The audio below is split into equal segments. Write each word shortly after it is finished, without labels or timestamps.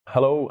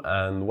Hello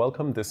and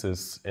welcome. This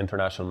is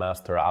International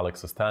Master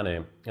Alex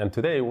Astaneh, and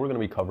today we're going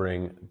to be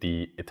covering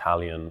the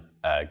Italian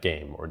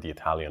game, or the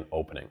Italian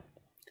opening.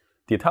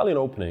 The Italian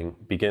opening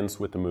begins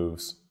with the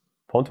moves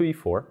pawn to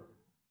e4,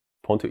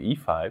 pawn to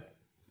e5,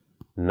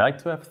 knight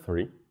to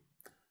f3,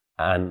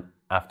 and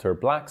after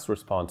black's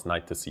response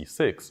knight to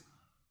c6,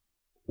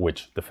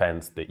 which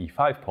defends the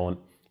e5 pawn,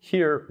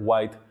 here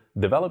white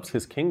develops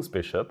his king's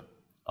bishop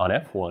on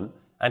f1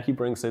 and he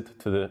brings it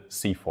to the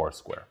c4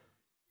 square.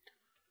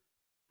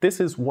 This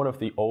is one of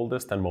the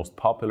oldest and most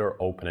popular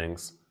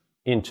openings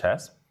in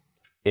chess.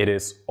 It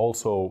is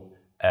also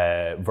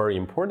very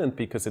important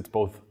because it's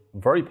both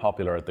very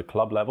popular at the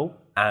club level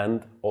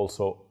and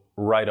also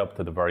right up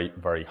to the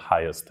very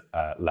highest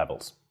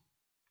levels.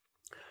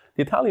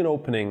 The Italian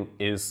opening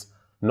is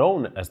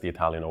known as the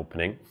Italian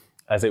opening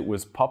as it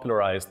was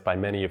popularized by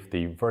many of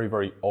the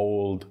very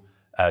old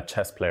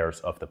chess players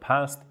of the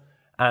past.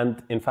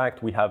 And in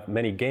fact, we have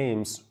many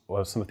games,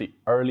 or some of the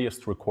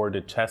earliest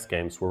recorded chess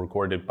games were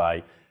recorded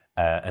by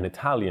an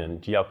Italian,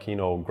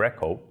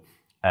 Giuoco,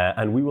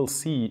 and we will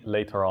see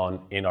later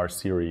on in our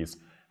series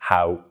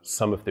how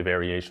some of the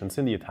variations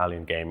in the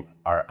Italian game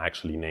are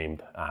actually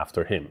named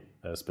after him,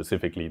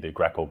 specifically the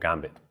Greco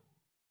Gambit.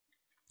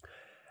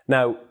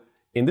 Now,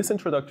 in this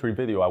introductory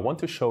video, I want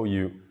to show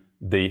you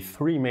the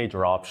three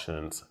major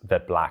options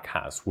that black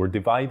has. We're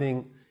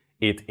dividing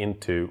it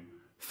into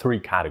three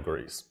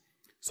categories.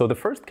 So the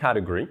first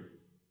category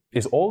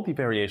is all the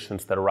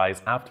variations that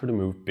arise after the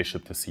move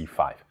bishop to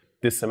c5.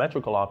 This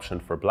symmetrical option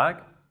for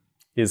black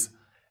is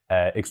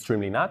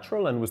extremely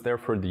natural and was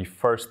therefore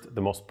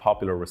the most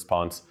popular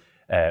response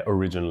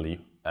originally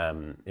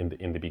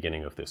in the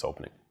beginning of this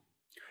opening.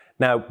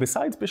 Now,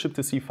 besides bishop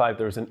to c5,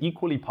 there's an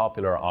equally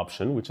popular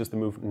option, which is the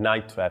move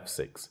knight to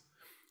f6.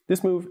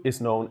 This move is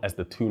known as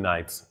the two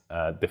knights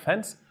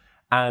defense,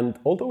 and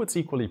although it's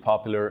equally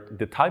popular,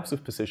 the types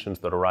of positions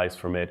that arise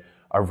from it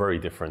are very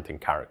different in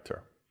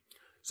character.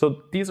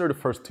 So these are the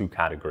first two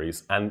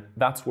categories, and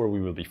that's where we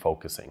will be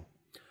focusing.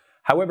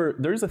 However,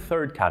 there is a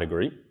third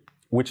category,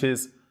 which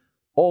is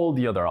all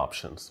the other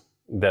options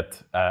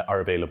that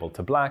are available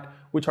to black,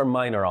 which are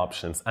minor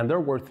options, and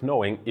they're worth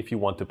knowing if you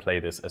want to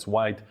play this as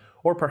white,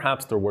 or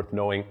perhaps they're worth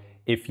knowing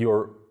if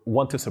you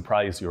want to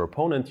surprise your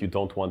opponent, you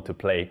don't want to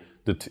play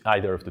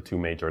either of the two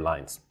major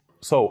lines.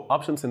 So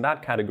options in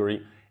that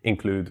category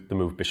include the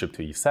move bishop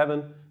to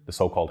e7, the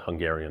so-called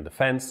Hungarian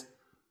defense,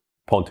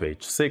 pawn to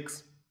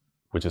h6,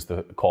 which is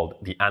called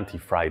the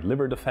anti-fried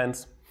liver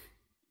defense.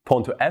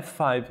 Pawn to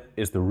f5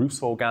 is the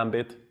Rousseau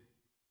Gambit.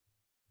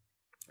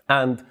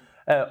 And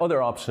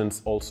other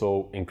options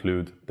also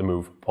include the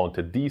move pawn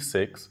to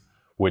d6,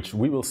 which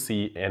we will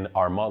see in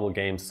our model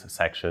games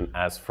section,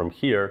 as from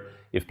here,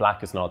 if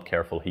black is not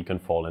careful, he can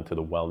fall into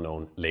the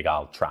well-known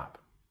Legal trap.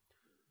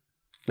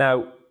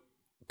 Now,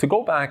 to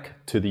go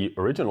back to the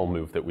original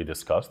move that we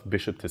discussed,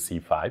 bishop to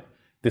c5,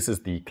 this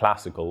is the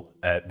classical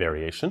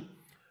variation.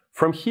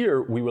 From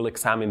here, we will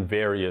examine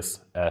various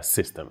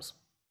systems.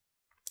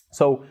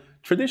 So,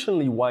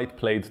 traditionally, white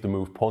played the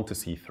move pawn to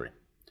c3.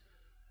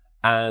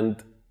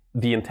 And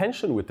the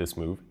intention with this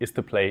move is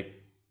to play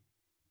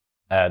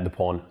the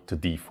pawn to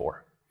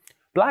d4.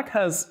 Black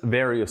has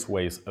various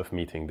ways of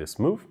meeting this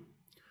move,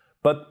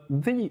 but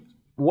the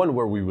one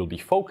where we will be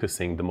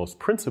focusing, the most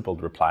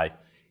principled reply,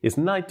 is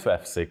knight to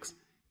f6,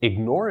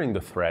 ignoring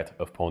the threat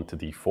of pawn to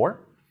d4,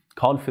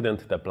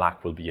 confident that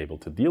black will be able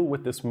to deal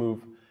with this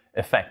move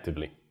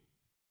effectively.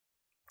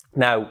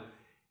 Now,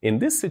 in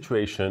this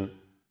situation,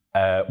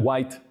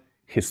 white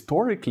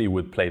historically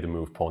would play the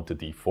move pawn to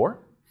d4,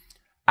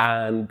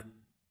 and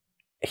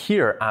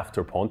here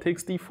after pawn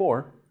takes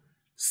d4,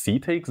 c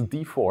takes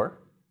d4,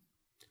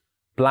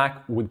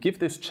 black would give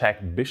this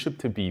check bishop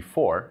to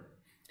b4,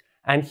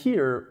 and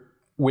here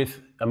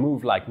with a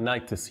move like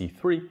knight to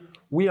c3,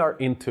 we are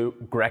into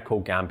Greco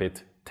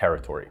Gambit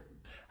territory.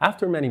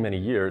 After many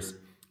years,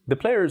 the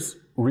players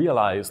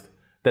realized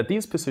that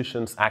these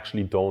positions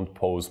actually don't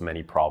pose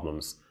many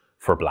problems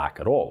for black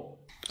at all.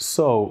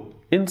 So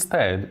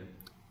instead,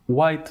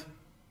 white,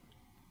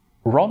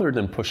 rather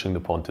than pushing the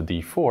pawn to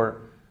d4,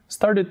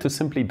 started to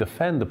simply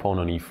defend the pawn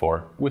on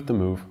e4 with the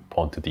move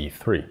pawn to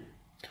d3.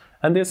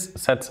 And this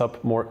sets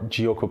up more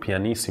Giuoco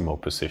pianissimo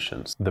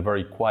positions, the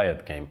very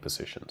quiet game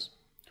positions.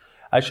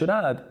 I should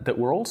add that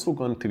we're also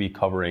going to be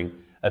covering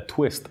a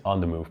twist on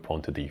the move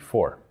pawn to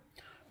d4.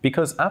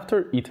 Because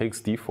after e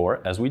takes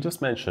d4, as we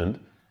just mentioned,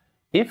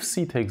 if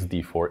c takes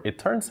d4, it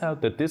turns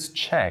out that this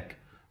check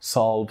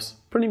solves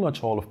pretty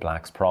much all of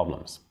black's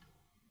problems.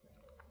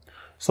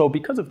 So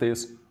because of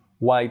this,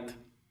 white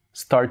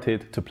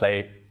started to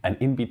play an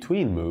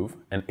in-between move,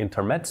 an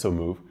intermezzo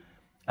move,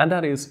 and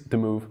that is the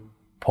move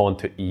pawn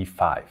to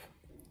e5.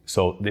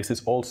 So this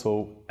is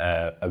also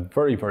a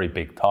very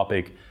big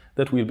topic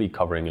that we'll be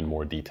covering in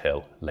more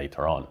detail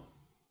later on.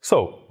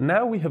 So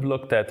now we have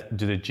looked at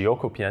the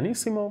Giuoco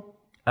pianissimo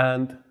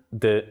and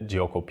the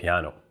Giuoco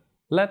piano.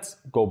 Let's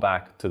go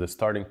back to the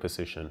starting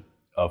position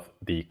of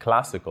the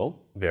classical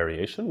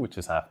variation, which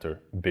is after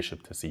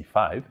bishop to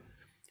c5.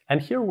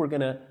 And here we're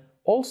going to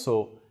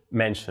also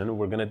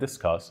we're going to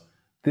discuss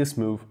this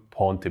move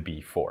pawn to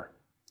b4.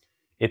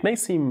 It may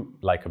seem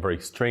like a very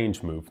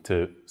strange move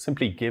to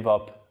simply give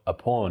up a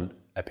pawn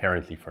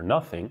apparently for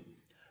nothing,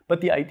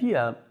 but the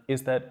idea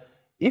is that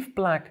if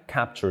black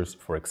captures,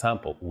 for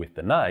example, with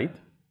the knight,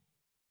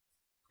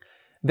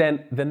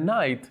 then the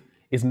knight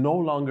is no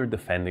longer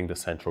defending the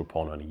central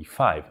pawn on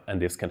e5,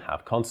 and this can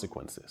have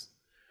consequences.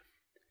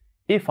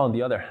 If, on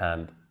the other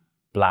hand,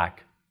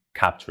 black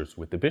captures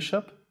with the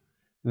bishop,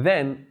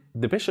 then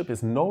the bishop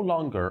is no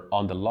longer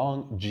on the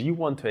long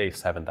g1 to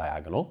a7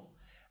 diagonal,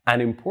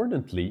 and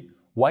importantly,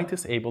 white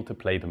is able to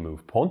play the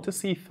move pawn to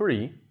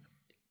c3,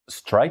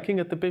 striking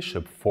at the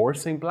bishop,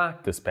 forcing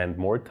black to spend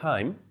more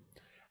time,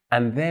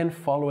 and then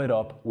follow it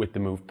up with the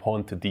move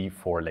pawn to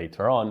d4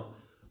 later on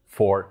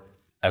for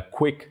a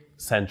quick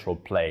central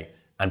play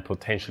and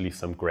potentially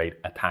some great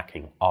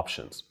attacking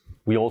options.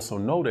 We also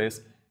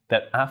notice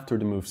that after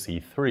the move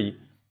c3,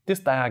 this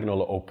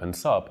diagonal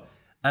opens up,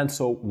 and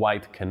so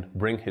white can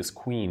bring his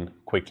queen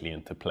quickly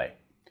into play.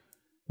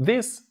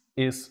 This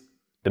is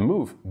the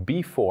move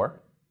b4.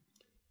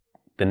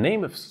 The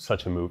name of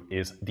such a move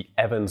is the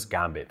Evans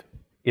Gambit.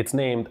 It's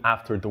named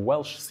after the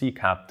Welsh sea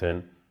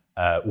captain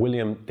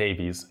William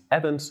Davies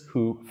Evans,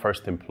 who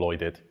first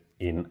employed it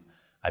in,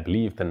 I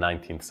believe, the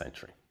 19th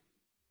century.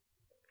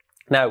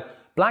 Now,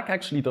 black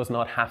actually does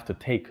not have to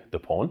take the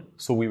pawn,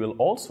 so we will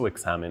also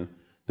examine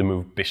the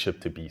move bishop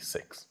to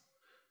b6.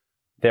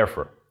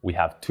 Therefore, we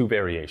have two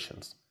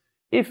variations.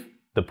 If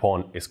the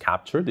pawn is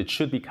captured, it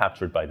should be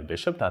captured by the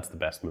bishop. That's the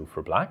best move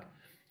for black.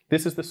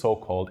 This is the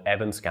so-called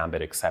Evans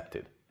Gambit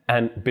accepted.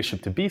 And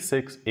bishop to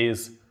b6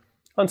 is,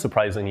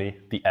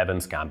 unsurprisingly, the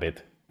Evans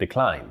Gambit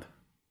declined.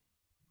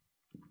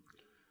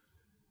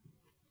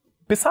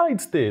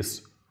 Besides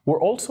this,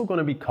 we're also going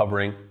to be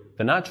covering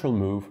the natural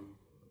move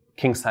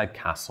kingside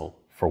castle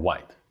for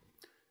white.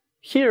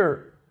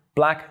 Here,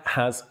 black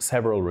has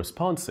several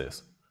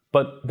responses,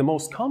 but the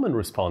most common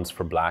response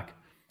for black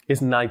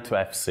is knight to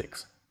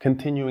f6,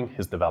 continuing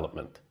his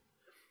development.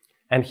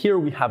 And here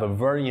we have a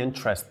very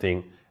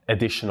interesting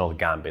additional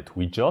gambit.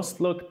 We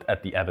just looked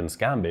at the Evans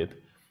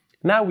Gambit.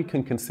 Now we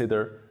can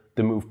consider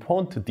the move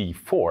pawn to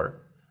d4,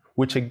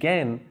 which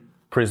again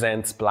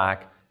presents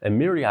black a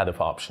myriad of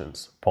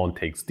options. Pawn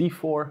takes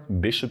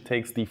d4, bishop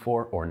takes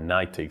d4, or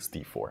knight takes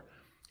d4.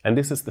 And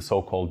this is the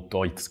so-called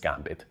Deutz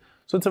Gambit.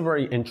 So it's a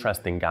very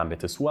interesting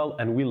gambit as well,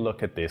 and we'll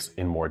look at this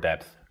in more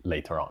depth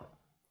later on.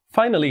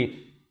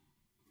 Finally,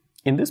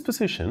 in this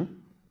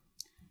position,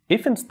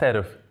 if instead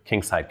of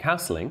kingside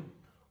castling,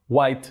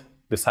 white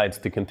decides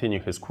to continue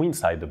his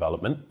queenside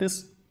development,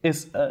 this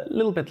is a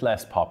little bit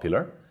less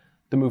popular.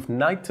 The move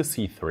knight to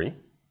c3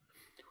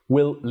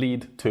 will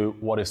lead to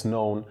what is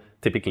known,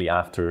 typically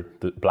after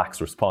the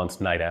black's response,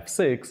 knight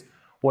f6,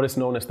 what is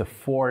known as the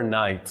four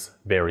knights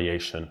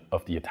variation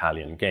of the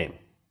Italian game.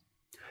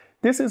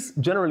 This is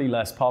generally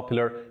less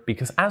popular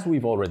because, as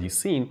we've already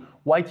seen,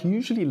 white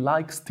usually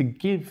likes to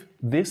give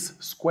this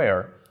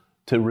square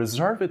to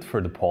reserve it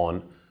for the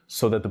pawn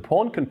so that the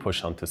pawn can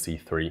push onto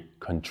c3,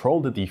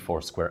 control the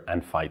d4 square,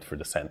 and fight for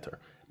the center.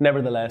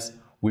 Nevertheless,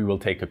 we will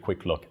take a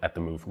quick look at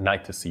the move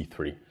knight to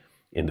c3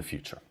 in the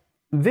future.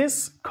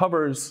 This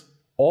covers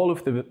all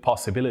of the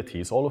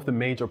possibilities, all of the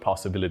major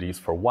possibilities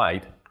for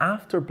white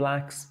after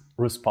black's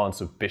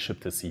response of bishop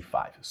to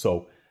c5.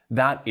 So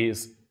that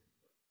is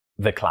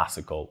the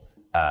classical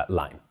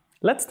line.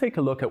 Let's take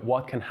a look at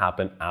what can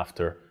happen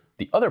after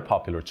the other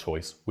popular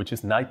choice, which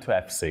is knight to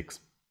f6,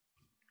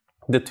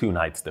 the two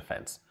knights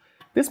defense.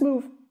 This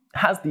move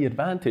has the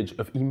advantage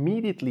of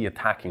immediately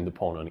attacking the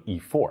pawn on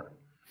e4.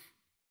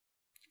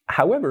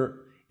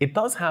 However, it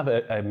does have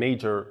a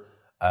major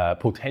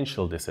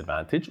potential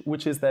disadvantage,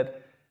 which is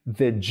that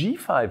the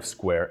g5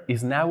 square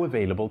is now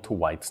available to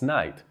white's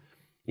knight.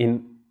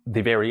 In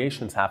the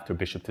variations after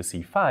bishop to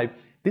c5,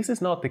 this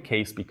is not the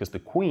case because the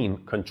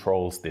queen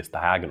controls this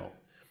diagonal.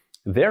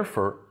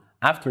 Therefore,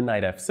 after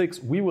knight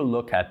f6, we will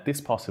look at this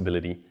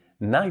possibility,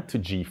 knight to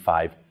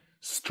g5,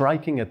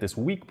 striking at this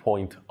weak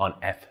point on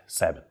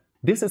f7.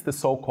 This is the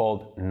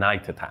so-called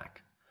knight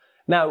attack.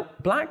 Now,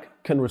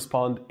 black can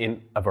respond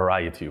in a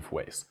variety of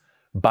ways.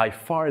 By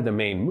far the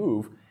main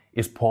move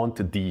is pawn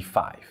to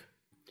d5.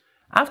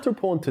 After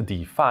pawn to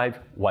d5,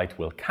 white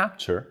will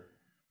capture,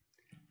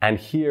 and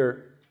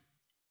here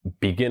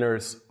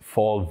beginners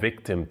fall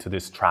victim to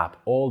this trap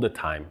all the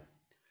time.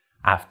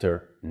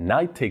 After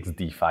knight takes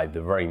d5,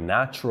 the very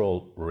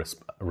natural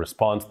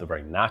response, the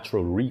very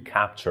natural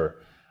recapture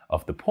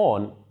of the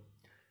pawn,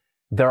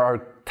 there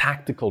are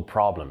tactical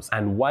problems,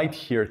 and white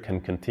here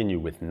can continue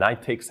with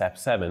knight takes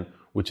f7,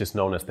 which is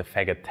known as the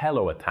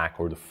Fegatello attack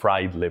or the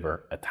fried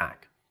liver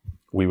attack.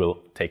 We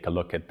will take a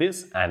look at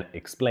this and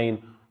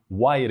explain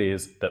why it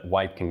is that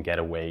white can get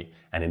away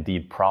and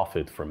indeed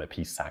profit from a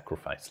piece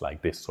sacrifice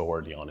like this so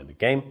early on in the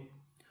game.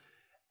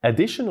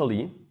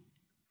 Additionally,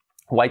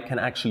 white can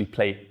actually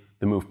play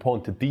the move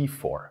pawn to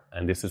d4,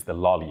 and this is the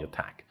lolly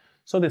attack.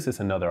 So this is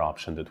another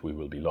option that we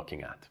will be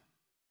looking at.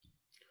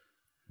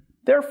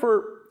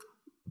 Therefore,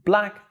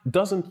 black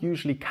doesn't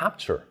usually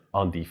capture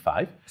on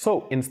d5.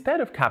 So instead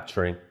of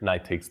capturing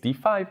knight takes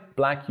d5,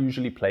 black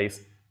usually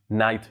plays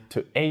knight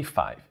to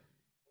a5.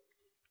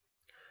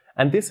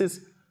 And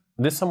this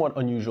somewhat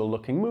unusual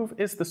looking move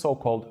is the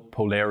so-called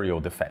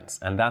Polario defense,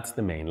 and that's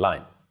the main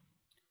line.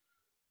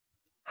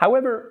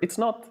 However, it's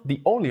not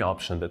the only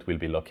option that we'll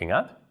be looking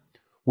at.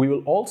 We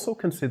will also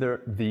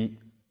consider the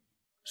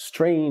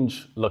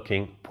strange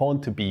looking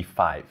pawn to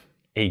b5,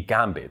 a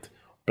gambit.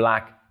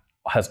 Black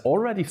has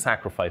already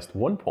sacrificed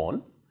one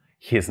pawn,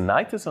 his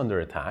knight is under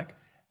attack,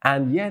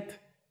 and yet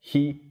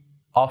he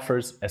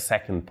offers a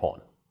second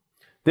pawn.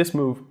 This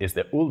move is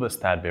the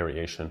Ulvestad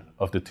variation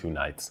of the two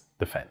knights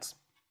defense.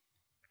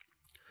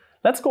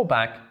 Let's go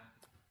back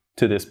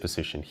to this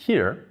position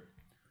here.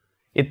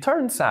 It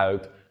turns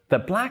out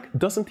that Black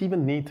doesn't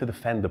even need to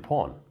defend the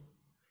pawn.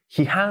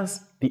 He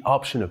has the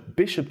option of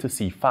bishop to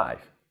c5,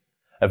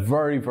 a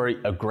very, very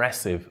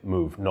aggressive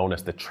move known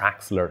as the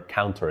Traxler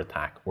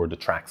counterattack or the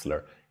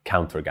Traxler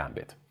counter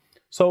gambit.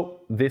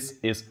 So this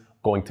is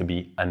going to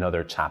be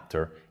another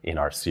chapter in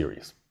our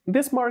series.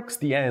 This marks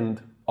the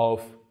end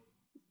of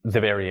the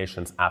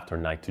variations after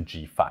knight to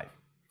g5.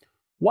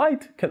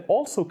 White can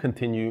also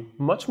continue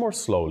much more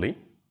slowly,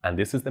 and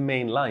this is the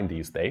main line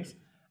these days,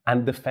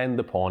 and defend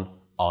the pawn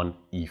on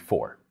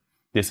e4.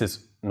 This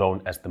is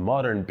known as the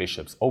modern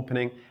bishop's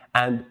opening,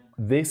 and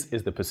this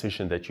is the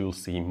position that you'll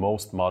see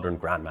most modern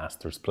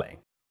grandmasters playing.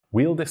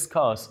 We'll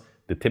discuss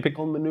the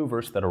typical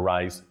maneuvers that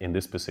arise in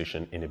this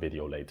position in a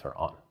video later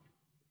on.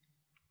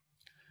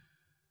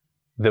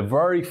 The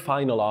very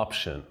final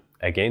option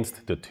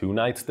against the two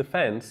knights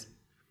defense,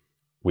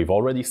 we've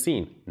already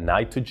seen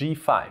knight to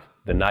g5,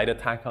 the knight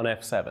attack on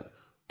f7,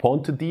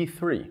 pawn to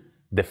d3,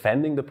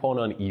 defending the pawn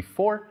on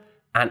e4,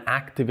 and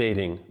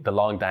activating the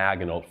long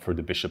diagonal for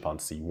the bishop on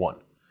c1.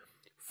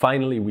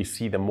 Finally, we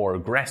see the more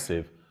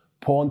aggressive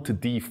pawn to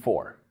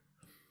d4.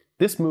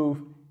 This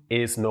move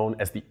is known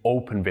as the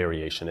open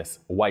variation, as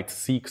white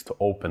seeks to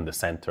open the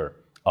center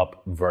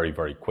up very,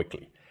 very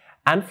quickly.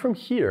 And from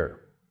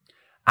here,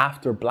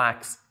 after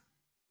black's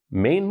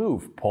main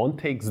move, pawn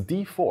takes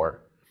d4,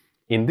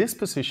 in this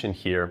position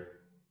here,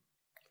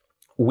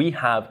 we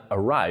have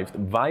arrived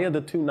via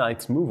the two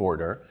knights move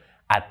order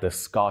at the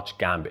Scotch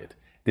Gambit.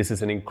 This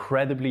is an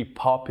incredibly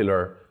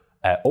popular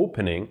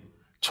opening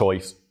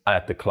choice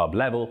at the club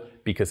level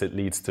because it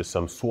leads to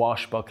some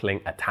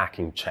swashbuckling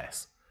attacking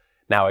chess.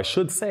 Now, I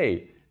should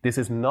say, this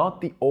is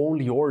not the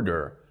only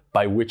order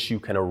by which you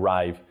can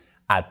arrive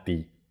at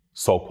the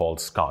so-called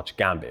Scotch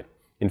Gambit.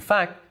 In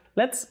fact,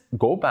 let's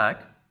go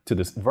back to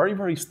this very,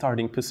 very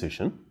starting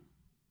position,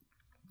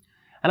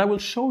 and I will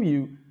show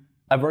you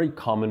a very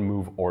common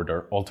move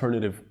order,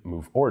 alternative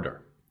move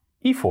order.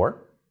 e4,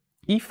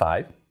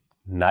 e5,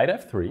 knight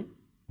f3,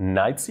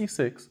 knight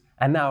c6,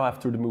 and now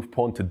after the move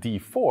pawn to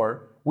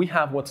d4, we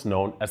have what's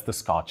known as the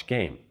Scotch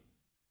game.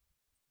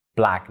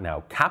 Black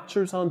now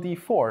captures on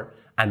d4,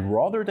 and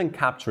rather than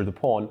capture the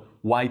pawn,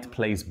 white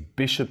plays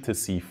bishop to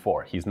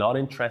c4. He's not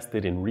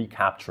interested in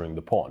recapturing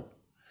the pawn.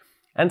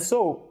 And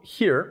so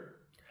here,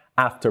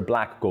 after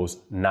black goes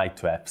knight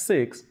to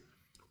f6,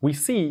 we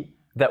see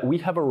that we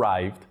have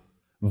arrived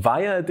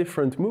via a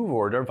different move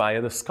order, via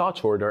the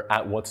Scotch order,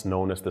 at what's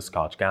known as the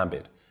Scotch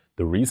Gambit.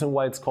 The reason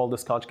why it's called the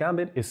Scotch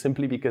Gambit is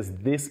simply because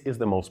this is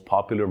the most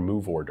popular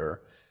move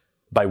order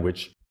by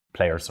which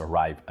players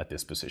arrive at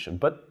this position.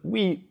 But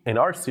in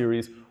our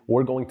series,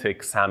 we're going to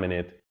examine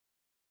it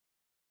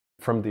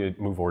from the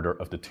move order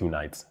of the two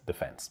knights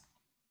defense.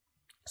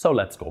 So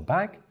let's go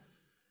back.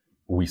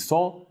 We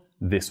saw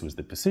this was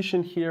the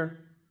position here.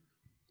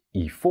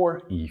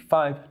 e4,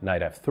 e5,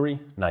 knight f3,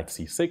 knight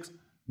c6,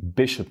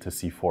 bishop to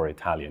c4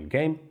 Italian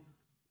game,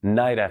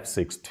 knight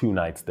f6, two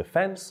knights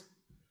defense,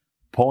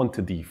 pawn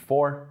to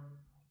d4,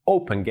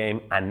 open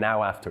game, and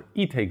now after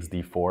e takes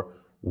d4,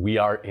 we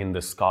are in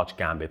the Scotch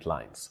Gambit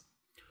lines.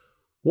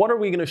 What are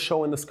we going to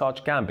show in the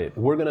Scotch Gambit?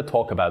 We're going to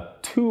talk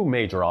about two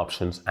major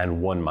options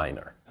and one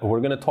minor. We're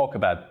going to talk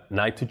about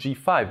knight to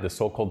g5, the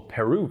so-called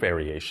Peru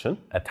variation,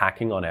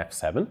 attacking on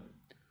f7.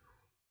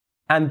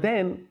 And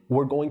then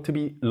we're going to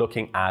be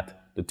looking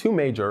at the two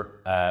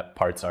major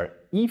parts are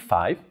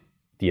e5,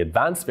 the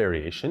advanced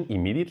variation,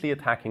 immediately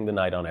attacking the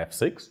knight on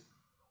f6,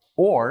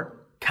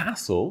 or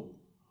castle,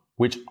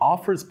 which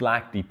offers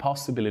black the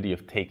possibility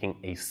of taking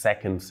a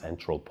second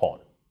central pawn.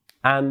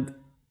 And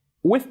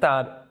with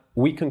that,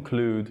 we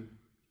conclude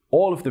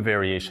all of the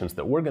variations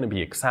that we're going to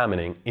be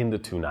examining in the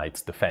two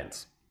knights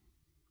defense.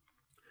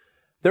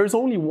 There's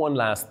only one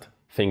last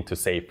thing to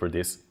say for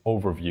this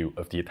overview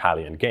of the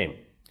Italian game.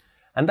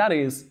 And that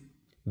is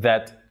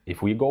that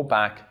if we go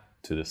back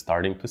to the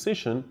starting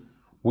position,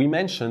 we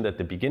mentioned at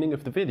the beginning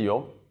of the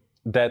video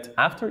that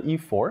after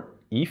e4,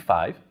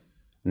 e5,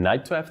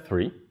 knight to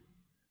f3,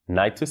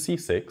 knight to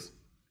c6,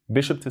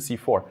 bishop to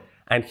c4.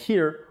 And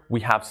here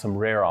we have some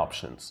rare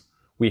options.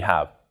 We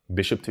have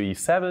bishop to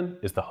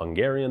e7 is the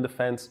Hungarian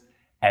defense,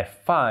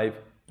 f5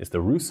 is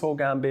the Rousseau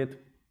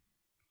gambit,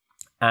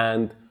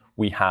 and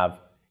we have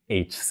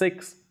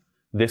h6.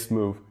 This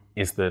move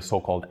is the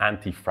so-called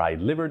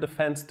anti-fried liver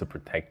defense to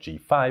protect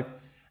g5.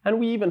 And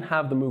we even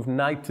have the move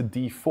knight to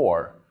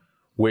d4,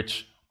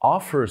 which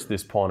offers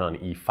this pawn on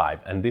e5,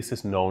 and this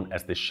is known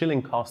as the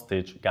shilling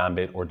costage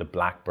gambit or the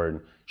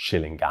Blackburn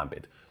shilling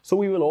gambit. So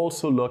we will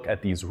also look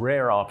at these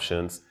rare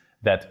options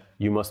that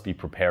you must be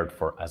prepared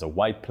for as a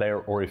white player,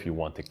 or if you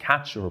want to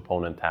catch your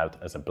opponent out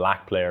as a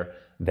black player,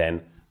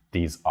 then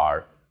these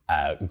are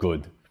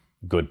good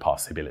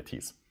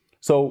possibilities.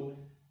 So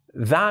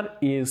that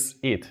is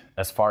it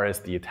as far as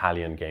the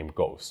Italian game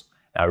goes.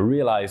 Now, I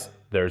realize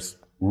there's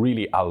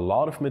really a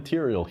lot of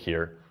material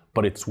here,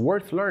 but it's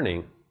worth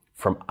learning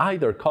from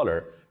either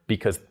color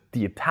because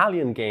the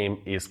Italian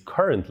game is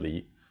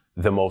currently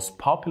the most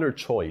popular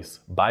choice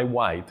by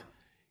white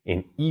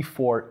in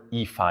e4,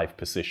 e5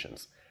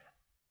 positions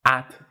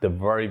at the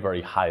very,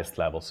 very highest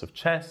levels of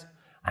chess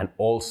and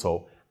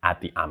also at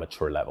the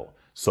amateur level.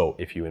 So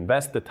if you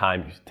invest the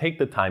time, if you take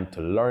the time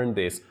to learn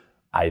this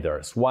either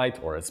as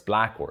white or as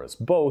black or as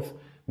both,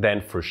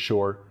 then for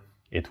sure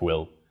it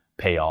will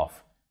pay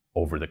off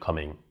over the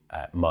coming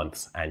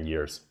months and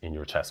years in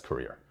your chess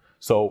career.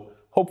 So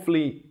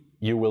hopefully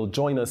you will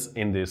join us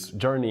in this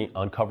journey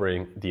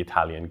uncovering the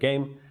Italian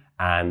game,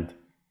 and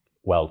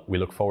well, we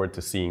look forward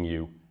to seeing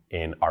you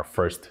in our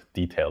first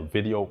detailed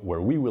video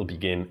where we will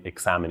begin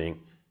examining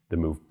the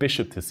move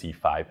bishop to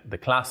c5, the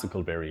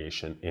classical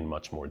variation, in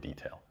much more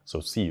detail. So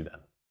see you then.